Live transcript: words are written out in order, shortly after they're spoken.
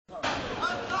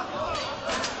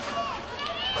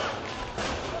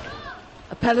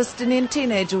Palestinian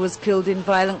teenager was killed in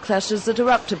violent clashes that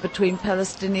erupted between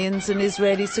Palestinians and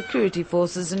Israeli security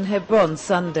forces in Hebron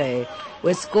Sunday,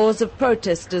 where scores of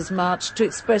protesters marched to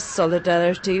express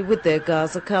solidarity with their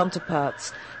Gaza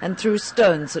counterparts and threw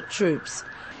stones at troops.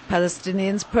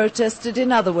 Palestinians protested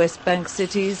in other West Bank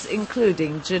cities,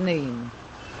 including Jenin.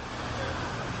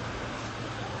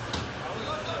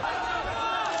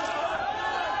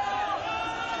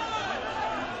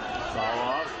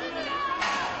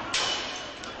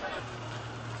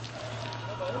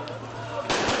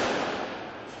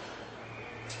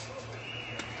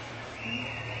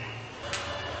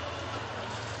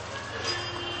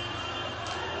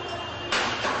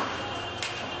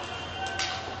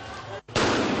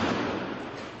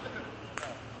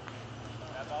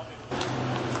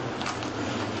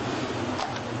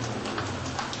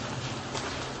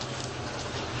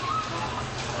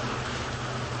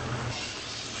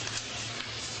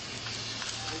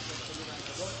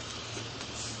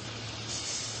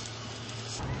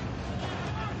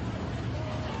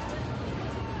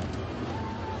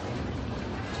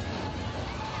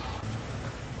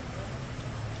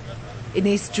 In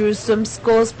East Jerusalem,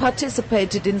 scores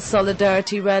participated in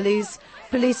solidarity rallies.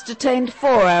 Police detained 4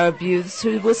 Arab youths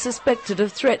who were suspected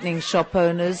of threatening shop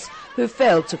owners who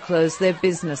failed to close their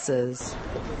businesses.